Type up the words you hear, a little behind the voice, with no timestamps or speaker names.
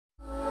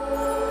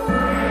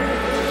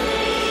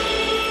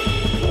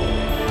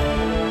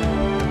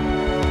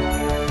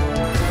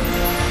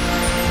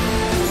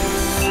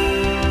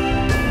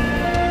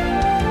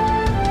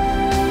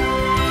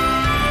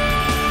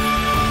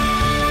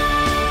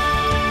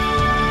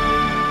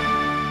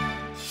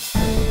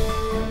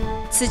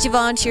Tzu Chi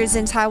volunteers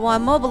in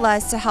Taiwan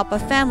mobilized to help a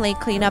family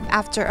clean up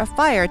after a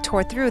fire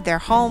tore through their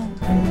home.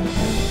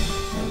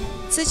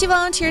 Tzu Chi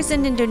volunteers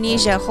in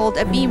Indonesia hold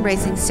a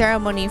beam-raising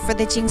ceremony for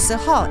the Jing Si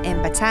Hall in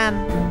Batam.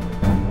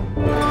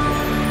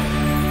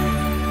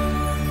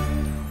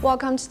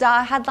 Welcome to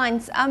DaAi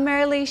Headlines. I'm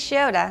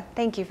Lee-Shioda.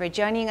 Thank you for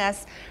joining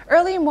us.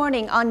 Early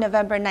morning on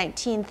November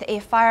 19th, a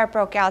fire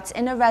broke out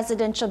in a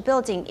residential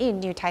building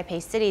in New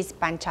Taipei City's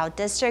Banqiao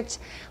district,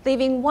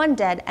 leaving one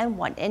dead and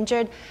one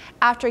injured.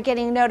 After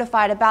getting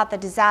notified about the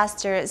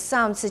disaster,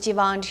 some Tzu Chi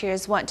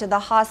volunteers went to the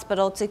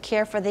hospital to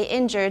care for the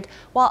injured,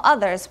 while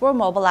others were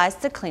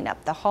mobilized to clean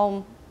up the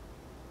home.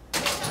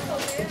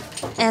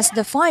 As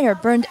the fire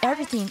burned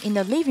everything in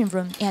the living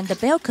room and the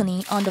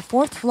balcony on the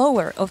 4th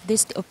floor of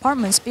this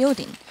apartment's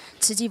building,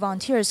 Tzu Chi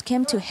volunteers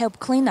came to help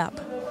clean up.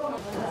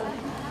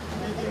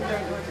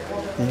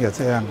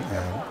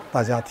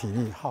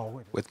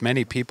 With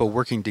many people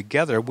working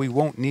together, we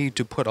won't need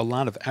to put a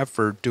lot of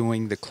effort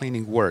doing the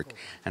cleaning work,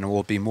 and it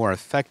will be more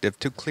effective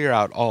to clear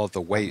out all of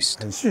the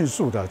waste.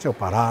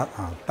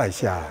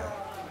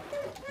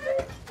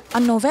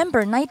 On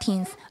November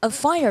 19th, a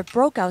fire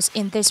broke out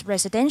in this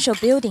residential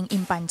building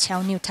in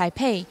Banqiao, New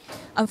Taipei.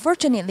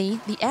 Unfortunately,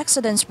 the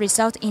accidents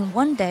result in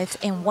one death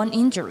and one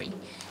injury.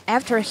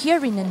 After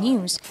hearing the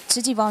news,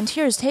 Tzu Chi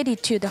volunteers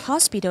headed to the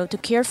hospital to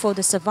care for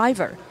the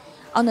survivor.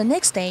 On the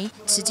next day,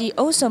 Tzu Chi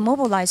also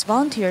mobilized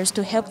volunteers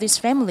to help these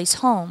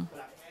families home.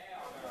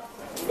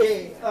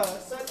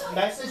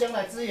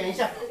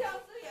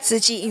 Tzu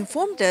Chi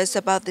informed us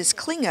about this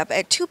cleanup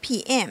at 2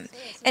 p.m.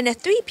 and at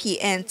 3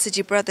 p.m. Tzu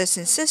Chi brothers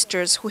and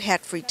sisters who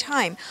had free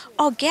time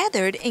all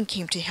gathered and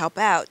came to help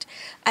out.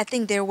 I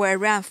think there were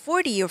around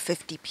 40 or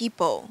 50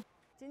 people.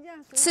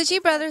 Tzu Chi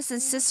brothers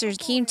and sisters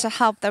came to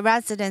help the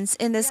residents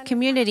in this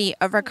community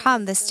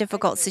overcome this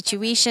difficult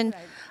situation.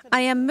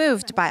 I am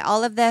moved by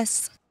all of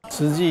this.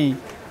 Tzu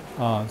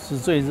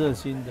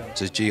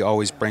Chi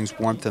always brings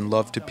warmth and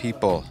love to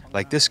people.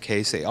 Like this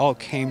case, they all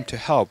came to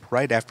help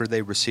right after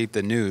they received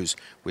the news.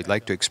 We'd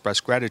like to express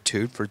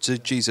gratitude for Tzu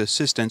Chi's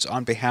assistance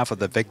on behalf of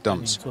the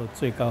victims.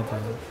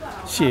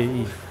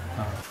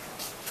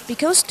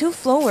 Because 2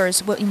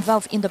 floors were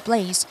involved in the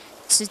blaze,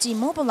 Tzu Chi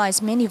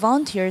mobilized many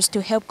volunteers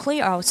to help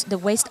clear out the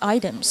waste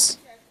items.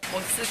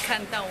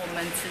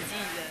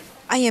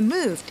 I am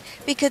moved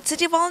because Tzu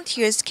Chi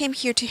volunteers came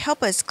here to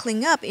help us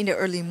clean up in the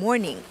early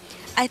morning.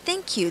 I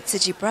thank you, Tzu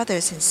Chi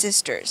brothers and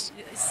sisters.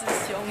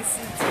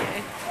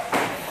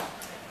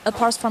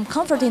 Apart from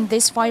comforting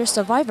this fire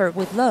survivor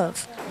with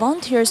love,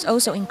 volunteers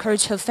also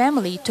encourage her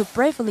family to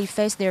bravely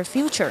face their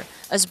future,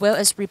 as well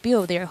as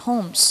rebuild their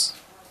homes.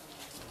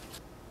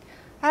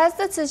 As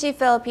the Tzu Chi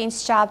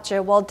Philippines chapter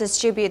will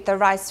distribute the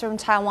rice from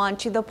Taiwan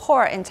to the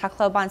poor in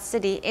Tacloban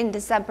City in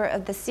December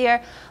of this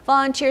year,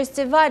 volunteers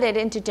divided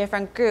into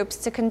different groups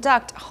to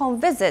conduct home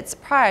visits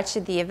prior to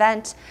the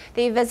event.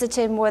 They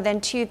visited more than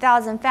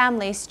 2,000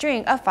 families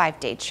during a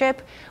 5-day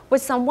trip,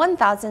 with some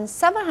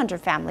 1,700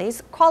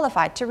 families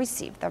qualified to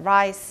receive the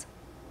rice.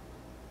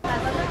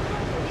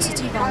 Tzu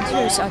Chi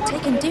volunteers are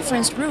taking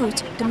different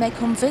routes to make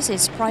home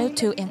visits prior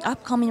to an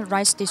upcoming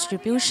rice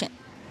distribution.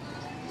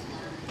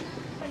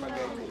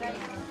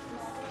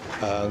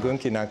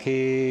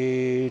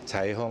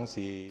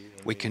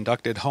 We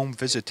conducted home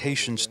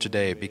visitations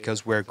today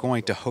because we're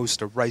going to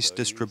host a rice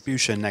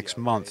distribution next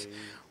month.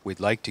 We'd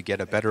like to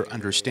get a better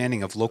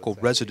understanding of local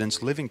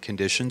residents' living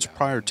conditions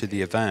prior to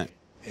the event.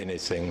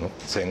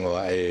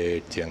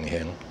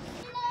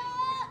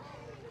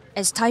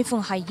 As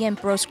Typhoon Haiyan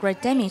brought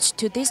great damage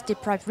to this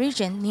deprived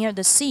region near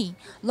the sea,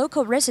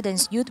 local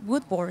residents used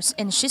wood boards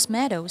and sheet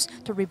metals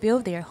to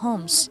rebuild their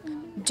homes.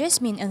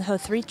 Jasmine and her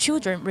 3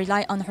 children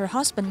rely on her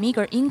husband's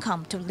meager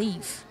income to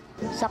live.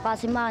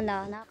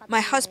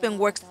 My husband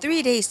works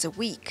 3 days a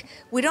week.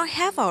 We don't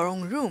have our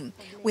own room.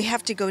 We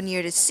have to go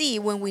near the sea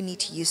when we need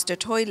to use the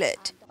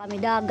toilet.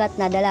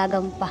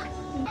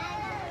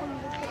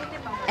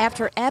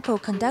 After Apple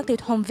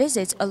conducted home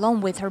visits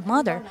along with her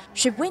mother,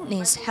 she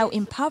witnessed how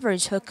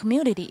impoverished her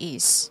community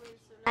is.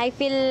 I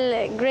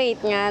feel great.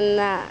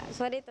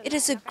 It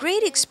is a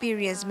great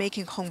experience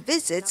making home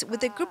visits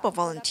with a group of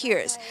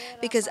volunteers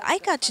because I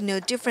got to know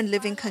different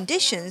living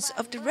conditions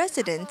of the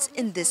residents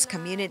in this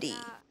community.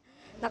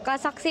 The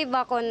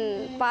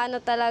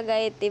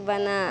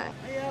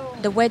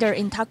weather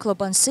in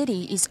Tacloban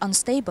City is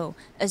unstable,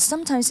 as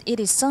sometimes it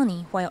is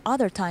sunny while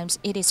other times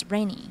it is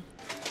rainy.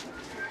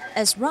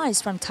 As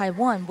rice from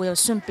Taiwan will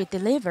soon be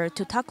delivered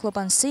to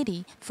Tacloban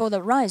City for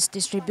the rice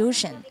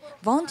distribution,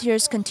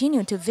 volunteers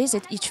continue to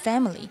visit each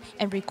family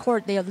and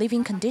record their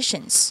living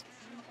conditions.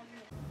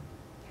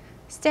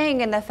 Staying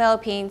in the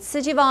Philippines,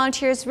 Tzu Chi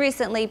volunteers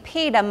recently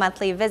paid a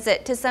monthly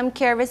visit to some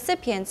care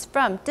recipients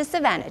from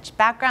disadvantaged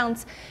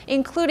backgrounds,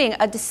 including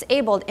a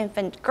disabled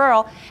infant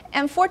girl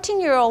and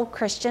 14-year-old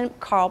Christian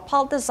Carl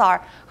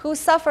Baltazar, who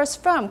suffers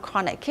from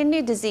chronic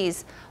kidney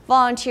disease.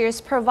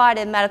 Volunteers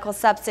provided medical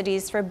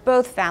subsidies for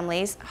both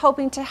families,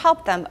 hoping to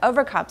help them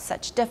overcome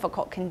such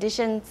difficult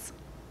conditions.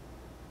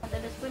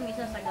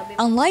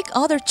 Unlike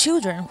other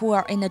children who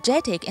are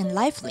energetic and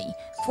lively,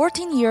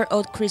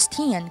 14-year-old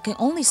Christian can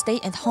only stay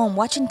at home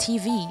watching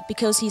TV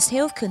because his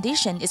health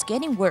condition is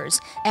getting worse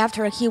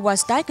after he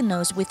was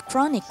diagnosed with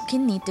chronic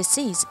kidney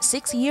disease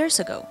 6 years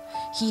ago.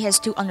 He has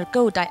to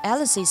undergo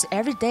dialysis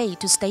every day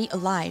to stay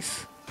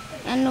alive.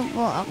 I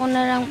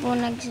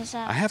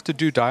have to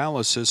do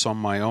dialysis on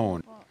my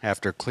own.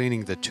 After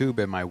cleaning the tube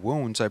in my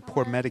wounds, I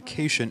pour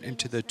medication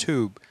into the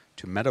tube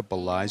to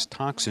metabolize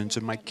toxins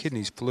in my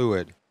kidneys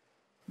fluid.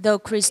 Though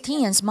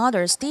Christine's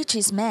mother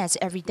stitches meds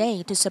every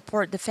day to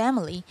support the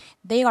family,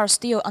 they are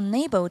still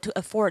unable to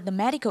afford the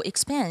medical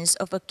expense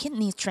of a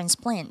kidney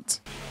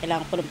transplant.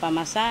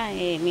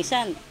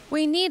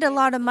 We need a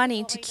lot of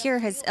money to cure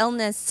his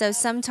illness, so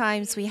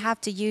sometimes we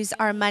have to use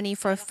our money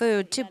for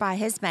food to buy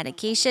his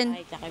medication.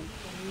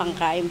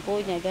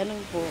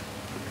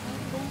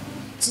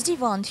 Tzu Chi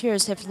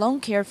volunteers have long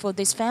cared for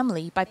this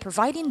family by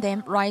providing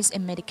them rice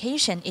and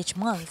medication each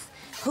month,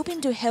 hoping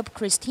to help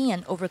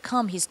Christian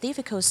overcome his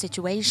difficult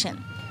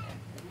situation.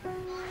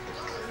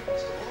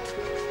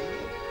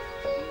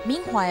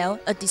 Meanwhile,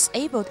 a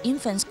disabled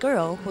infant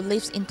girl who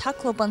lives in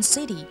Tacloban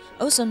City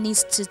also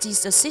needs Tzu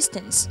Chi's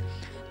assistance.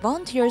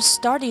 Volunteers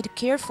started to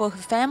care for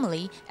her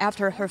family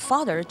after her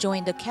father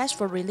joined the Cash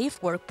for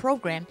Relief Work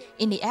program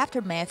in the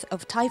aftermath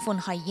of Typhoon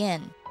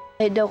Haiyan.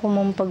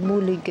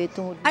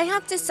 I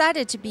have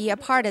decided to be a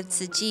part of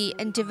Tzu Chi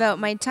and devote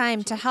my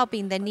time to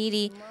helping the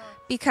needy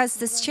because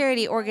this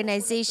charity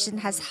organization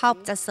has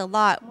helped us a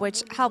lot,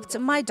 which helped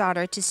my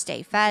daughter to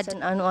stay fed.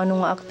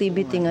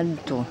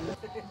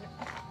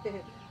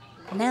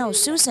 Now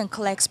Susan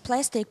collects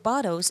plastic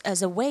bottles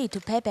as a way to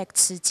pay back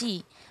Tzu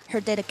Chi.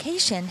 Her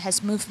dedication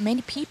has moved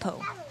many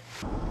people.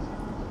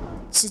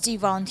 Tzu Chi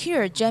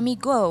volunteer Jamie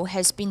Guo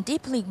has been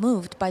deeply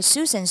moved by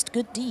Susan's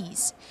good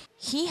deeds.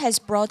 He has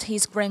brought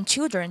his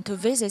grandchildren to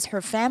visit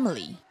her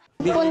family.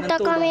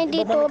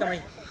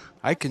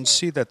 I can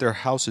see that their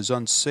house is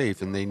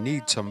unsafe and they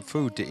need some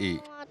food to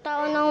eat.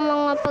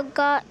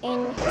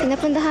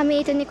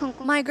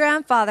 My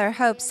grandfather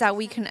hopes that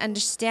we can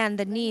understand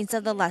the needs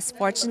of the less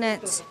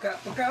fortunate.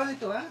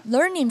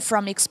 Learning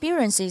from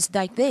experiences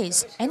like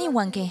this,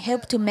 anyone can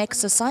help to make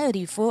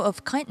society full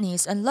of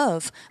kindness and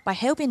love by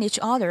helping each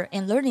other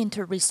and learning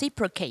to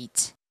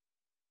reciprocate.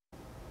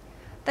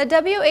 The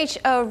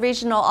WHO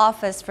Regional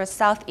Office for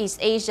Southeast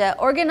Asia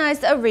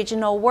organized a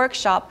regional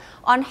workshop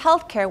on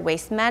healthcare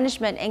waste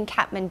management in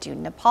Kathmandu,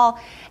 Nepal,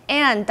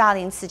 and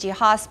Dalian Tzu Chi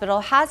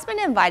Hospital has been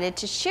invited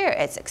to share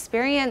its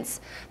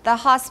experience. The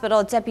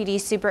hospital deputy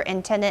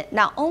superintendent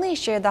not only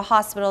shared the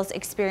hospital's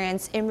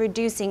experience in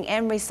reducing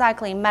and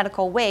recycling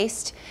medical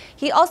waste,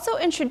 he also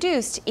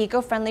introduced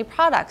eco-friendly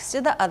products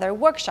to the other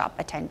workshop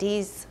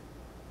attendees.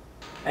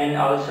 And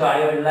also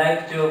I would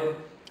like to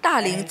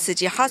Dalian Tzu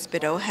Chi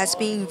Hospital has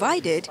been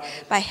invited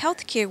by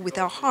Healthcare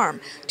Without Harm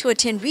to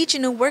attend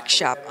regional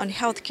workshop on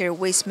healthcare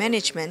waste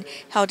management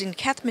held in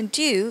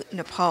Kathmandu,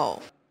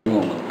 Nepal.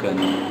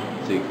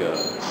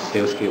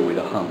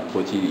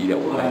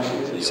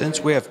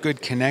 Since we have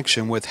good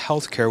connection with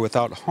Healthcare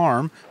Without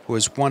Harm, who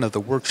is one of the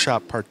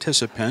workshop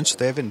participants,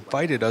 they have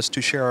invited us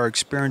to share our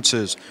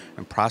experiences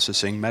in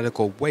processing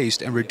medical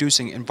waste and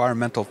reducing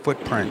environmental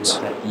footprints.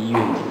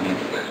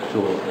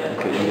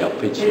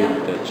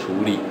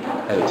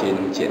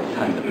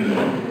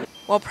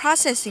 While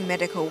processing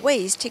medical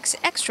waste takes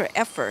extra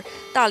effort,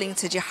 Dalian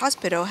Tzu Chi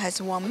Hospital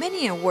has won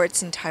many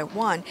awards in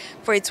Taiwan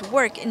for its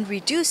work in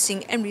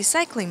reducing and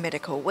recycling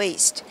medical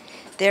waste.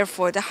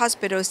 Therefore, the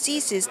hospital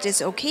seizes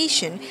this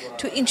occasion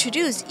to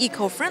introduce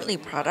eco-friendly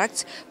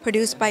products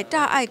produced by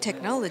DaAi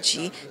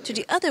technology to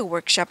the other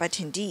workshop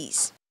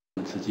attendees.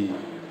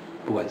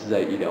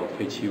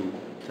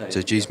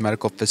 Tzu Chi's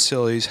medical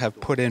facilities have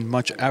put in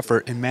much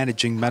effort in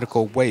managing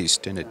medical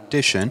waste. In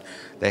addition,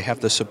 they have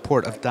the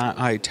support of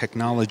DaAi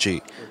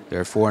technology.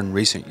 Therefore, in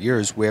recent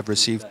years, we have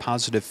received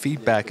positive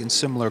feedback in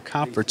similar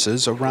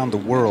conferences around the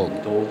world.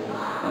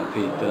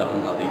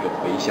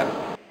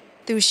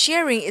 Through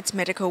sharing its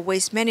medical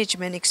waste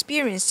management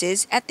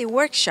experiences at the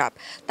workshop,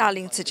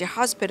 Dalian Tzu Chi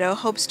Hospital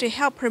hopes to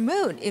help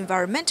promote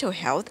environmental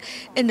health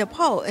in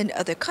Nepal and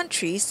other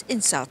countries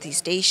in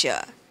Southeast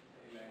Asia.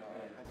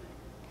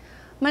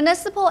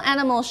 Municipal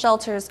animal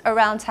shelters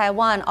around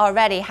Taiwan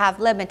already have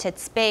limited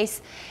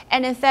space,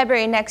 and in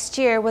February next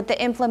year, with the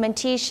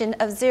implementation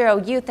of zero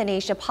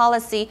euthanasia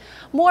policy,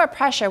 more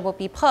pressure will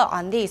be put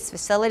on these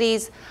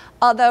facilities.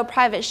 Although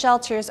private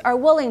shelters are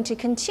willing to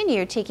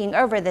continue taking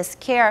over this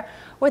care,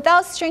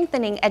 without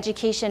strengthening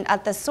education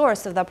at the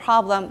source of the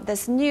problem,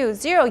 this new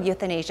zero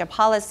euthanasia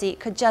policy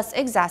could just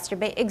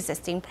exacerbate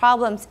existing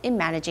problems in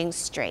managing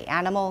stray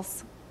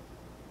animals.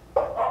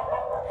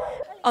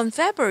 On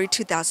February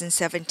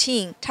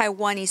 2017,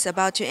 Taiwan is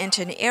about to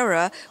enter an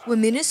era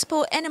when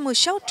municipal animal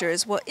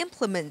shelters will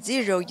implement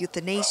zero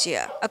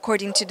euthanasia.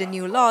 According to the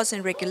new laws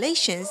and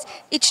regulations,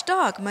 each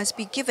dog must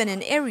be given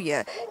an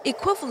area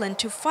equivalent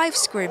to 5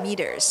 square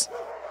meters.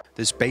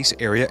 This base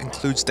area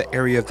includes the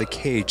area of the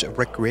cage, a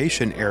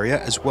recreation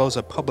area, as well as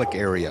a public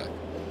area.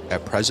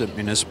 At present,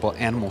 municipal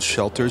animal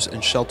shelters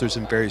and shelters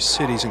in various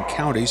cities and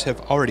counties have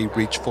already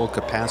reached full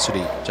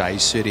capacity. Chiayi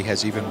City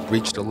has even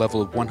reached a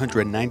level of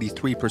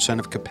 193%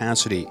 of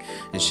capacity.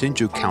 In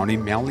Hsinchu County,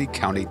 Miaoli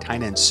County,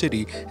 Tainan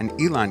City, and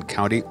Ilan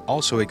County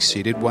also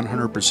exceeded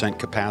 100%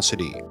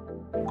 capacity.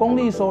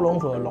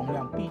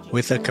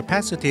 With the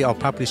capacity of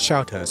public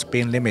shelters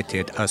being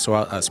limited as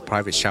well as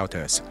private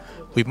shelters,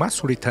 we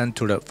must return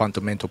to the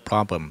fundamental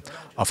problem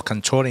of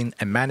controlling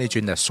and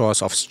managing the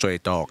source of stray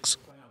dogs.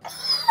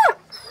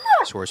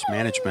 Source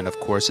management, of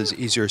course, is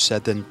easier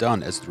said than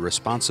done, as the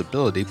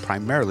responsibility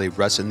primarily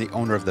rests in the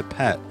owner of the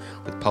pet.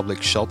 With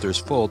public shelters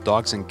full,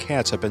 dogs and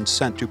cats have been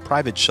sent to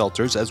private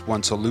shelters as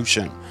one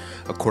solution.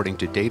 According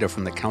to data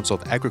from the Council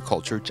of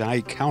Agriculture,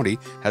 Chiayi County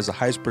has the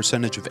highest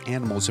percentage of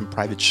animals in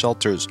private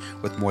shelters,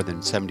 with more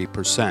than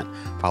 70%,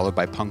 followed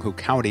by Penghu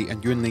County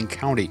and Yunlin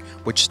County,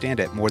 which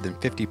stand at more than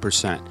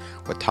 50%,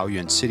 with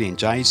Taoyuan City and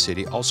Chiayi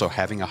City also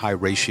having a high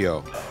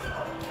ratio.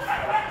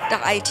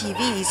 DaAi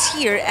TV is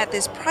here at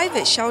this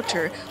private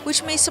shelter,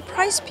 which may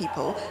surprise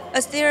people,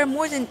 as there are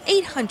more than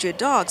 800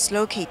 dogs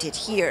located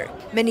here.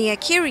 Many are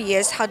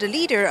curious how the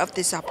leader of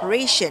this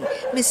operation,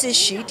 Mrs.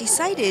 Xu,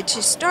 decided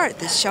to start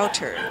this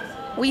shelter.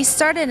 We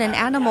started an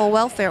animal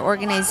welfare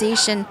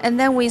organization, and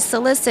then we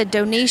solicit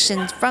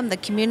donations from the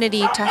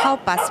community to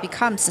help us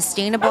become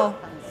sustainable.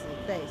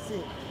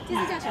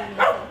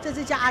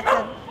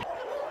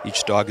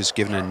 Each dog is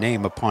given a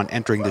name upon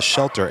entering the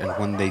shelter, and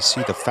when they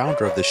see the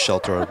founder of the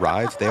shelter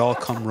arrive, they all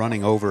come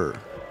running over.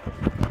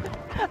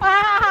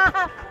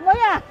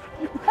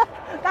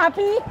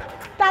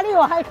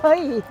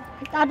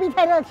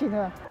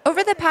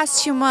 Over the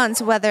past 2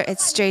 months, whether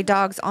it's stray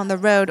dogs on the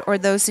road or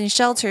those in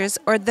shelters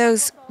or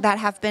those that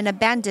have been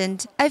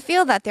abandoned, I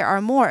feel that there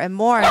are more and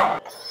more.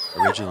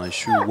 Originally,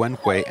 Xu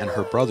Wenhui and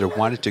her brother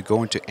wanted to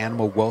go into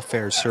animal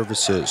welfare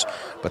services,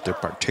 but their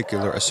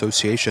particular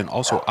association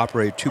also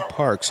operated 2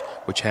 parks,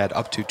 which had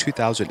up to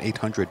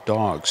 2,800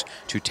 dogs.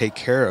 To take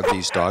care of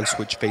these dogs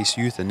which face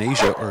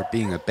euthanasia or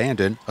being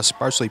abandoned, a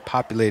sparsely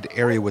populated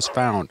area was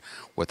found,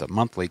 with a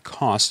monthly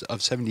cost of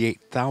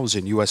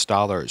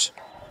 $78,000.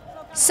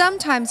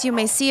 Sometimes you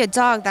may see a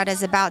dog that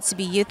is about to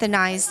be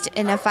euthanized,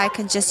 and if I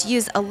can just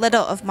use a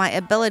little of my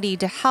ability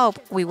to help,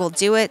 we will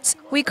do it.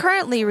 We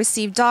currently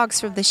receive dogs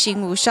from the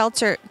Xinwu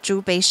Shelter,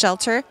 Zhubei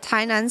Shelter,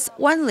 Tainan's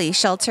Wanli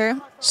Shelter,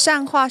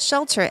 Shanhua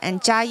Shelter,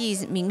 and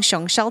Jiayi's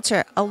Mingxiong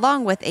Shelter,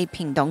 along with a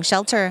Pingdong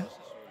Shelter.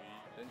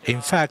 In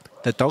fact,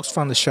 the dogs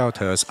from the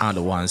shelters are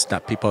the ones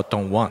that people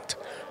don't want,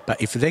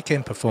 but if they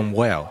can perform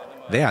well,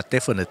 they are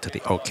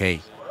definitely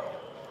okay.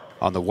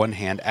 On the one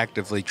hand,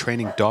 actively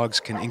training dogs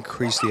can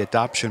increase the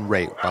adoption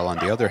rate, while on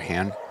the other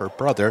hand, her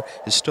brother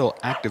is still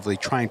actively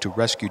trying to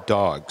rescue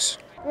dogs.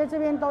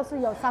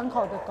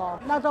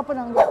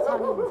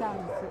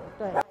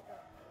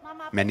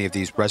 Many of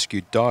these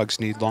rescued dogs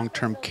need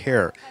long-term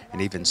care,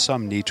 and even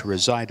some need to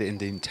reside in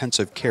the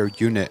intensive care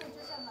unit.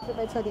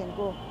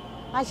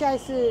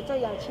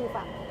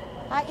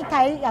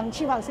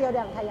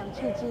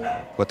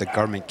 What the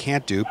government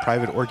can't do,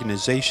 private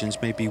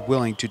organizations may be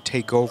willing to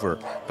take over,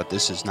 but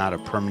this is not a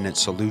permanent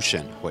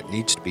solution. What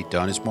needs to be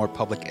done is more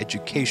public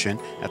education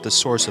at the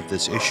source of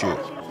this issue.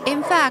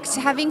 In fact,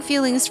 having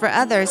feelings for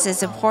others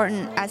is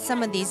important, as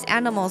some of these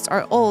animals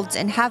are old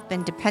and have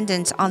been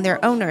dependent on their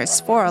owners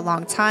for a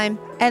long time,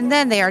 and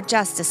then they are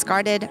just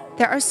discarded.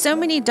 There are so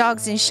many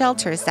dogs in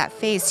shelters that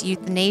face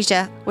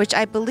euthanasia, which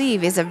I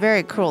believe is a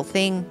very cruel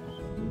thing.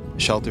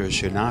 Shelters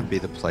should not be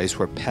the place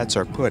where pets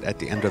are put at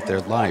the end of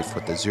their life,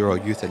 with the zero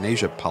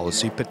euthanasia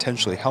policy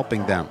potentially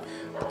helping them.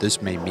 But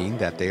this may mean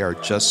that they are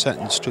just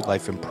sentenced to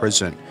life in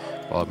prison.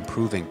 While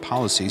improving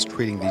policies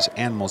treating these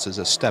animals is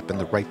a step in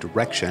the right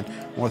direction,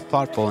 more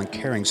thoughtful and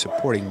caring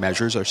supporting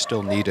measures are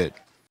still needed.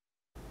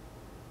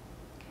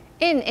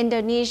 In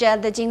Indonesia,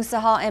 the Jing Si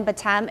Hall in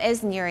Batam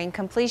is nearing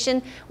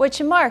completion,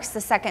 which marks the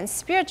second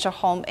spiritual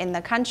home in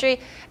the country.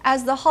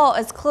 As the hall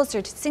is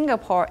closer to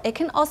Singapore, it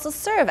can also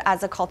serve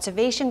as a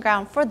cultivation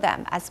ground for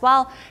them as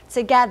well.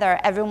 Together,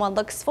 everyone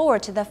looks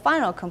forward to the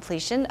final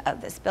completion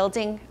of this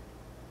building.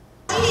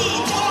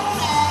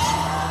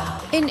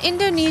 In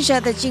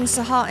Indonesia, the Jing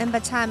Si Hall in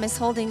Batam is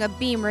holding a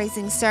beam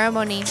raising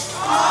ceremony.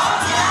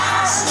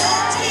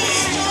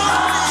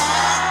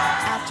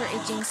 After a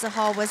Jing Si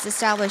Hall was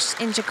established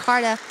in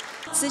Jakarta,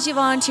 Tzu Chi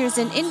volunteers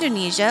in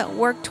Indonesia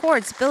work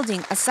towards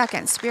building a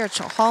second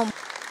spiritual home.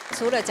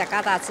 Besides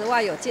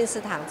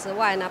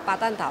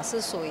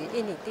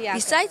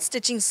the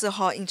Jing Si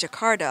Hall in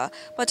Jakarta,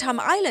 Batam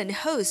Island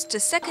hosts the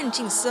second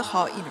Jing Si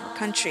Hall in our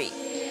country.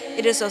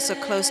 It is also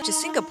close to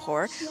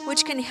Singapore,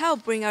 which can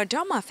help bring our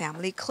Dharma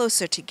family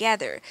closer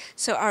together,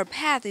 so our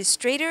path is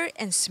straighter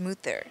and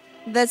smoother.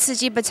 The Tzu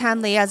Chi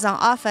Batam Liaison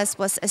Office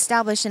was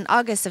established in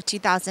August of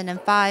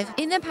 2005.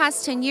 In the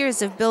past 10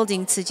 years of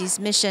building Tzu Chi's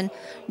mission,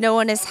 no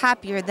one is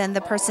happier than the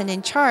person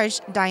in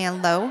charge,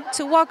 Diane Low,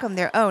 to welcome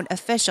their own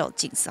official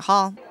Jing Si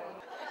Hall.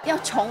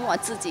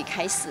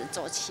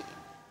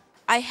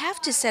 I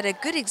have to set a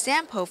good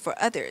example for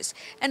others,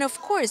 and of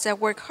course I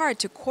work hard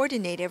to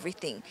coordinate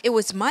everything. It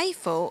was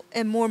mindful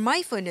and more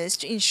mindfulness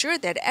to ensure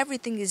that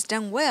everything is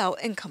done well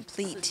and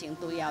complete.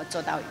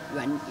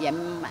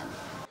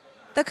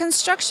 The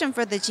construction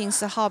for the Jing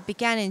Si Hall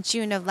began in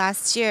June of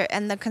last year,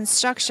 and the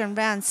construction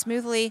ran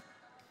smoothly.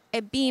 A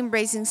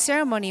beam-raising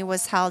ceremony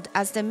was held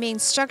as the main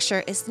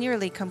structure is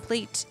nearly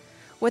complete.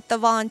 With the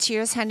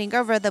volunteers handing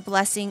over the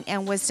blessing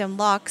and wisdom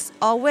locks,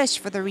 all wish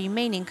for the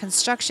remaining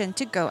construction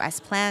to go as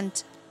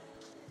planned.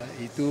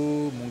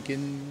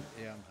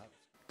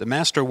 The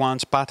Master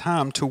wants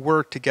Batam to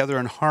work together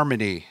in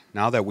harmony.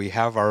 Now that we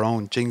have our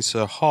own Jing Si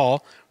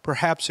Hall,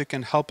 perhaps it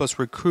can help us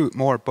recruit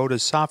more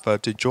bodhisattva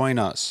to join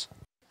us.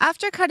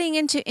 After cutting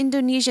into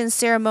Indonesian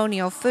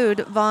ceremonial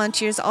food,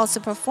 volunteers also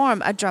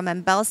perform a drum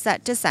and bell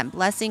set to send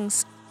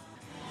blessings.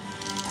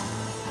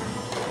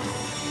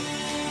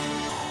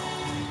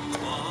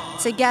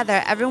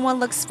 Together, everyone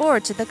looks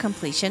forward to the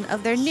completion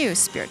of their new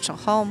spiritual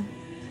home.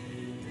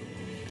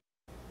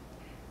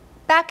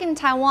 Back in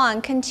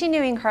Taiwan,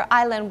 continuing her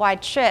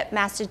island-wide trip,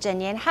 Master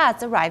Zhen Yan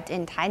has arrived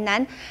in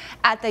Tainan.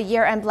 At the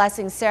year-end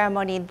blessing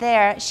ceremony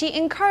there, she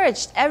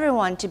encouraged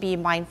everyone to be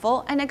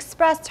mindful and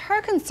expressed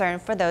her concern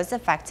for those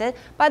affected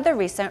by the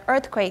recent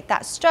earthquake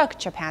that struck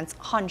Japan's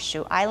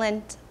Honshu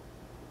Island.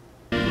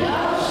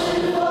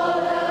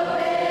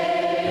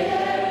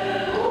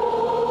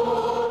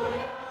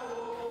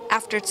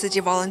 After Tzu Chi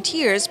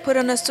volunteers put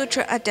on a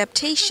sutra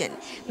adaptation,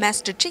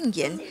 Master Zhen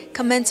Yan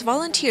commends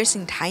volunteers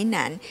in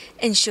Tainan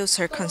and shows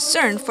her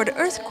concern for the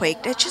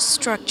earthquake that just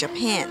struck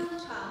Japan.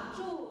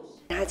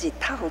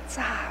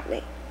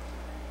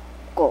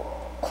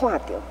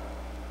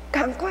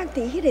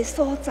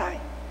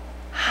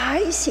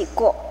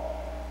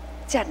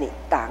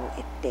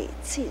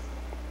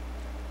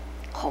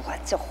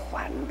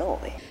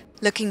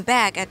 Looking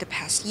back at the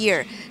past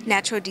year,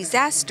 natural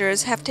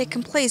disasters have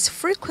taken place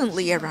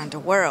frequently around the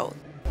world.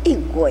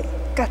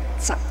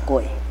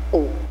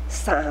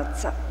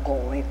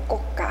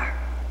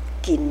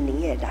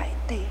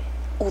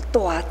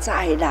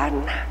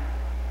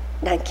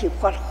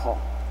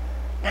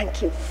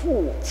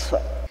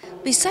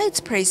 Besides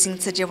praising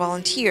Tzu Chi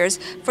volunteers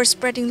for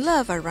spreading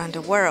love around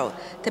the world,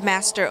 the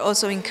Master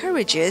also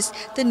encourages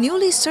the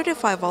newly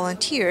certified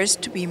volunteers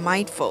to be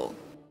mindful.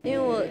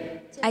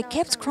 I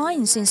kept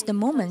crying since the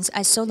moment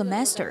I saw the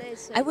Master.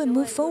 I will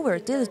move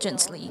forward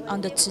diligently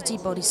on the Tzu Chi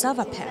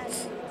Bodhisattva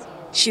path.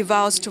 She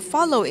vows to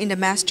follow in the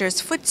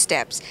Master's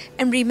footsteps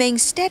and remain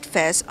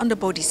steadfast on the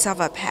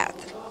Bodhisattva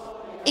path.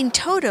 In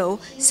total,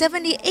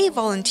 78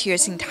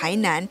 volunteers in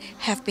Tainan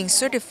have been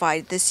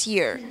certified this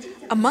year.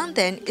 Among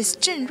them is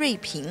Zheng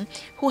Ruiping,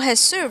 who has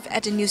served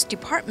at the news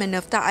department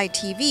of DaAi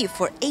TV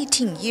for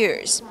 18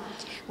 years.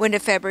 When the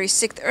February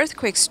 6th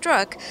earthquake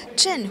struck,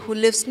 Zheng, who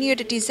lives near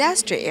the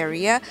disaster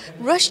area,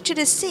 rushed to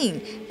the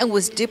scene and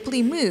was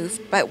deeply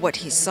moved by what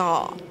he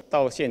saw.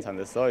 At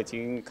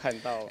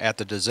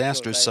the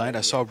disaster site,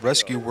 I saw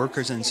rescue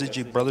workers and Tzu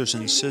Chi brothers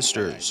and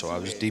sisters, so I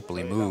was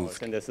deeply moved.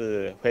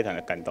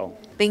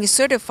 Being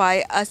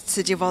certified as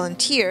Tzu Chi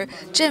volunteer,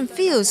 Zheng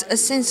feels a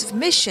sense of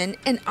mission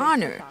and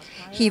honor.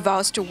 He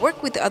vows to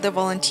work with other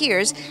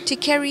volunteers to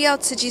carry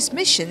out Tzu Chi's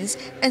missions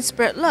and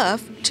spread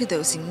love to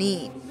those in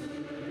need.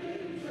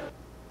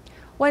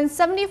 When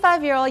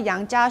 75-year-old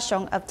Yang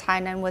Jiaxiong of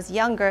Tainan was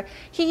younger,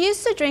 he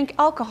used to drink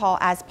alcohol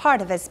as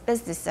part of his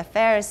business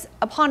affairs.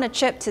 Upon a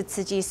trip to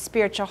Tzu Chi's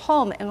spiritual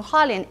home in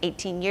Hualien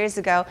 18 years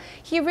ago,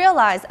 he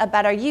realized a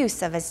better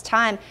use of his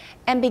time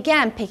and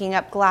began picking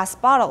up glass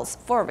bottles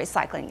for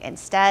recycling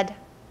instead.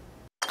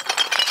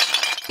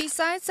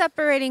 Besides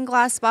separating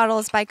glass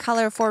bottles by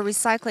color for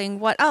recycling,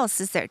 what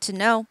else is there to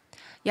know?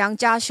 Yang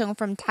Jiaxiong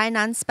from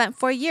Tainan spent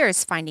 4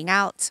 years finding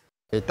out.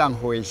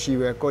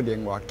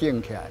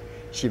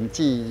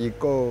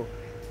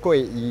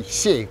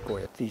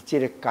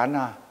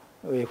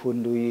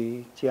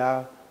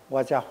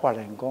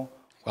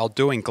 While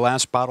doing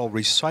glass bottle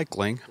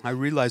recycling, I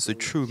realized the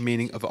true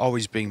meaning of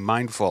always being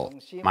mindful.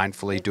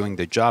 Mindfully doing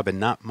the job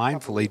and not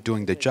mindfully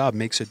doing the job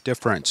makes a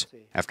difference.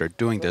 After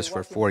doing this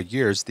for 4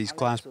 years, these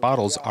glass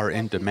bottles are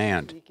in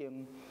demand.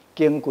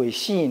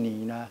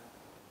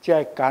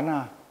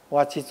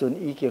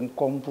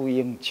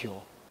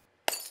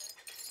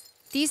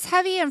 These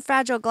heavy and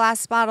fragile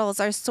glass bottles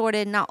are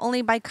sorted not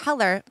only by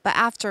color, but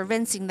after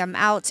rinsing them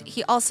out,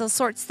 he also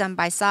sorts them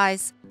by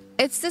size.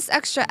 It's this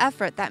extra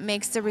effort that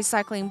makes the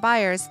recycling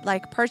buyers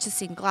like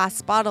purchasing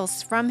glass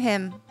bottles from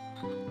him.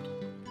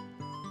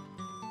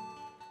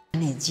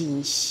 In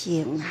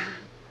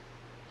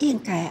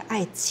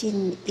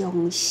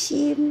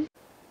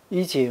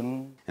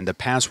the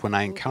past, when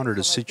I encountered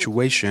a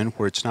situation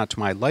where it's not to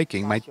my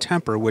liking, my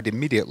temper would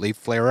immediately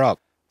flare up.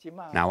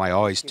 Now I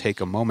always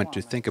take a moment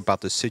to think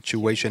about the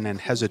situation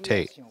and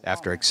hesitate.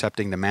 After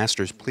accepting the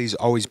Master's "Please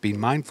always be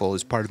mindful"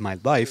 as part of my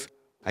life,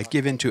 I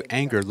give in to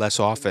anger less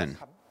often.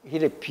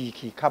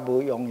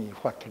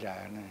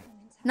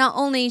 Not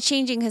only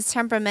changing his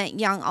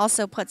temperament, Yang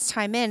also puts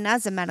time in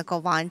as a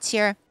medical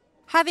volunteer.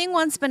 Having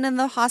once been in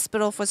the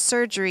hospital for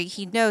surgery,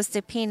 he knows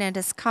the pain and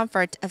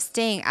discomfort of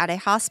staying at a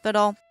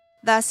hospital.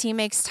 Thus, he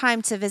makes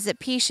time to visit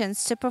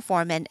patients to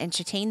perform and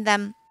entertain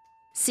them.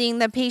 Seeing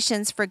the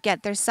patients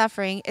forget their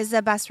suffering is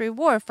the best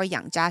reward for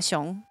Yang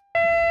Jiaxiong.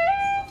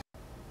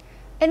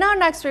 In our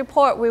next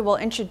report, we will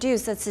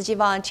introduce a Tzu Chi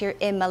volunteer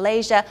in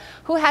Malaysia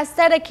who has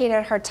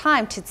dedicated her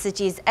time to Tzu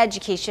Chi's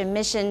education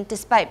mission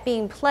despite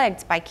being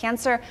plagued by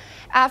cancer.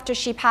 After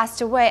she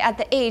passed away at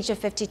the age of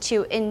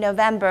 52 in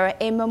November,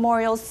 a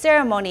memorial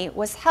ceremony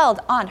was held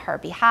on her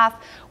behalf,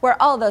 where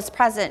all those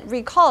present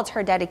recalled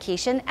her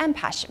dedication and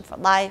passion for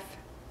life.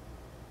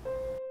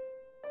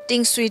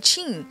 Tzu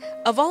Chi,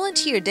 a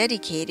volunteer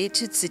dedicated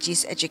to Tzu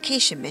Chi's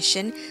education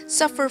mission,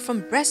 suffered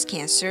from breast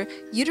cancer,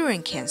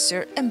 uterine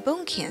cancer, and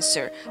bone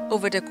cancer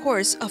over the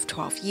course of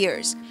 12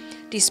 years.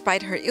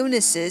 Despite her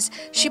illnesses,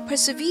 she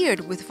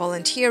persevered with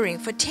volunteering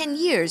for 10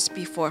 years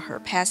before her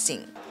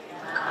passing.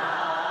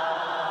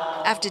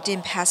 After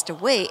Din passed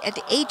away at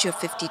the age of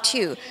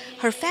 52,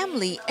 her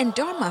family and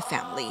Dharma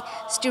family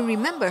still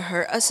remember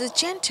her as a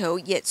gentle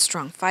yet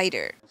strong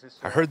fighter.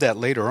 I heard that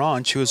later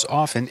on she was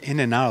often in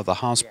and out of the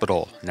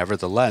hospital.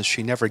 Nevertheless,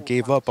 she never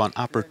gave up on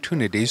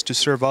opportunities to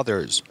serve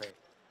others.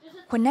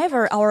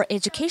 Whenever our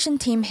education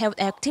team held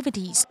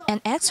activities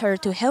and asked her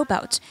to help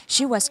out,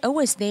 she was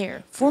always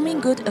there, forming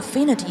good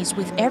affinities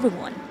with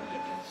everyone.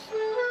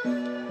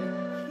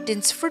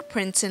 Din's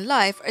footprints in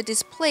life are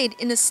displayed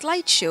in a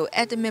slideshow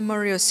at the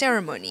memorial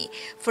ceremony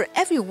for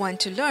everyone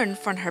to learn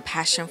from her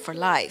passion for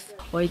life.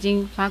 I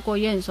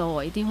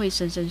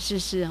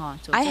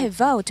have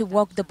vowed to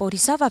walk the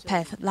Bodhisattva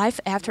path life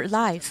after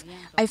life.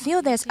 I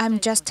feel that I'm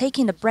just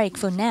taking a break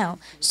for now,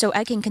 so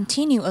I can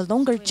continue a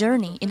longer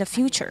journey in the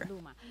future.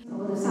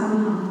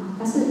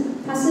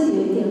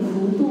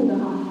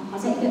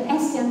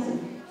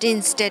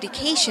 Din's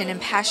dedication and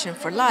passion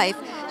for life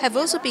have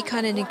also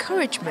become an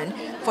encouragement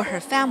for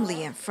her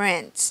family and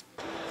friends.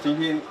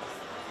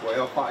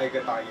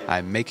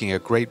 I'm making a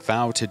great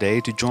vow today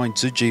to join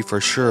Tzu Chi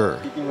for sure.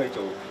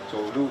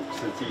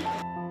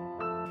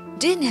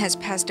 Din has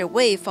passed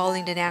away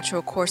following the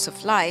natural course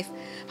of life.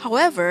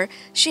 However,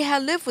 she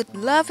had lived with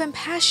love and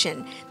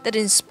passion that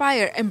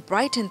inspire and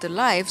brighten the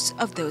lives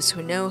of those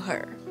who know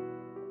her.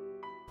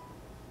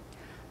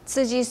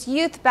 Tzu Chi's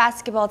youth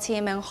basketball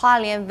team in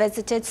Hualien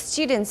visited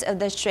students of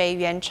the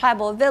Shuiyuan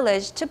tribal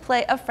village to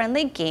play a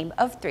friendly game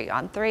of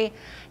 3-on-3.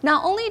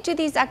 Not only do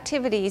these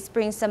activities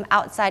bring some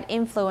outside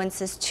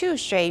influences to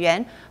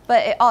Shuiyuan,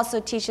 but it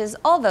also teaches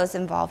all those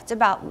involved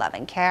about love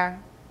and care.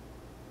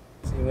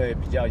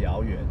 Driving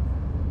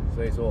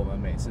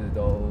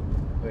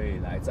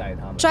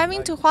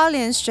to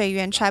Hualien's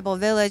Shuiyuan tribal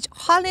village,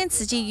 Hualien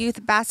Tzu Chi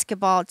Youth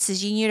Basketball Tzu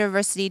Chi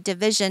University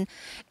Division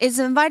is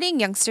inviting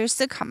youngsters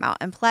to come out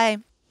and play.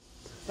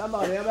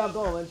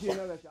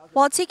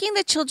 While taking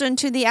the children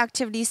to the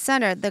activity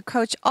center, the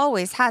coach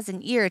always has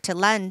an ear to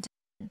lend.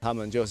 If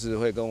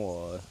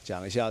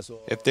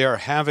they are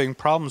having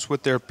problems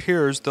with their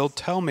peers, they'll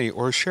tell me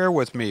or share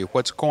with me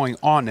what's going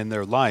on in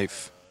their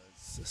life.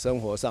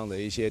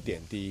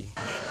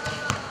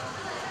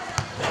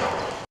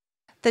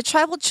 The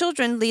tribal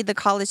children lead the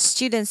college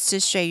students to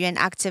Shuiyuan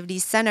Activity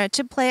Center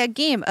to play a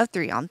game of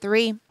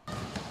 3-on-3.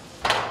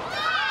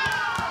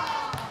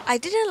 I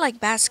didn't like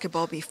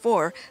basketball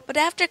before, but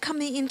after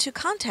coming into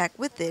contact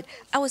with it,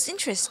 I was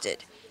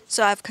interested,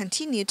 so I've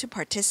continued to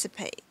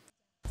participate.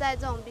 They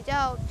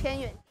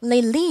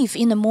live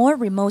in a more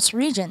remote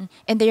region,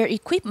 and their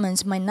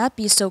equipment might not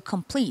be so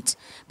complete,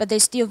 but they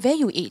still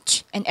value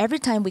each, and every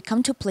time we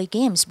come to play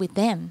games with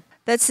them.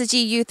 The Tzu Chi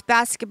youth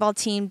basketball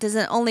team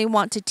doesn't only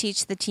want to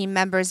teach the team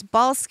members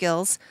ball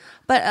skills,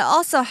 but it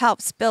also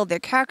helps build their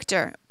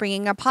character,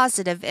 bringing a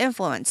positive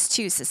influence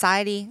to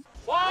society.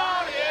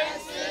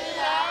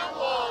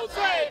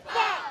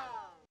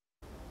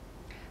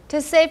 To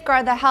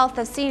safeguard the health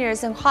of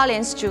seniors in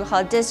Hualien's Zhu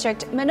He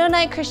district,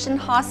 Mennonite Christian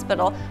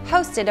Hospital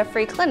hosted a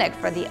free clinic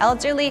for the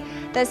elderly.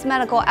 This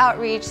medical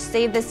outreach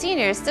saved the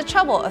seniors the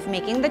trouble of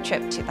making the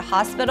trip to the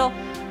hospital.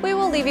 We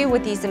will leave you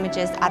with these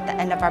images at the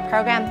end of our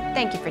program.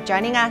 Thank you for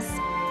joining us.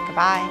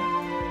 Goodbye.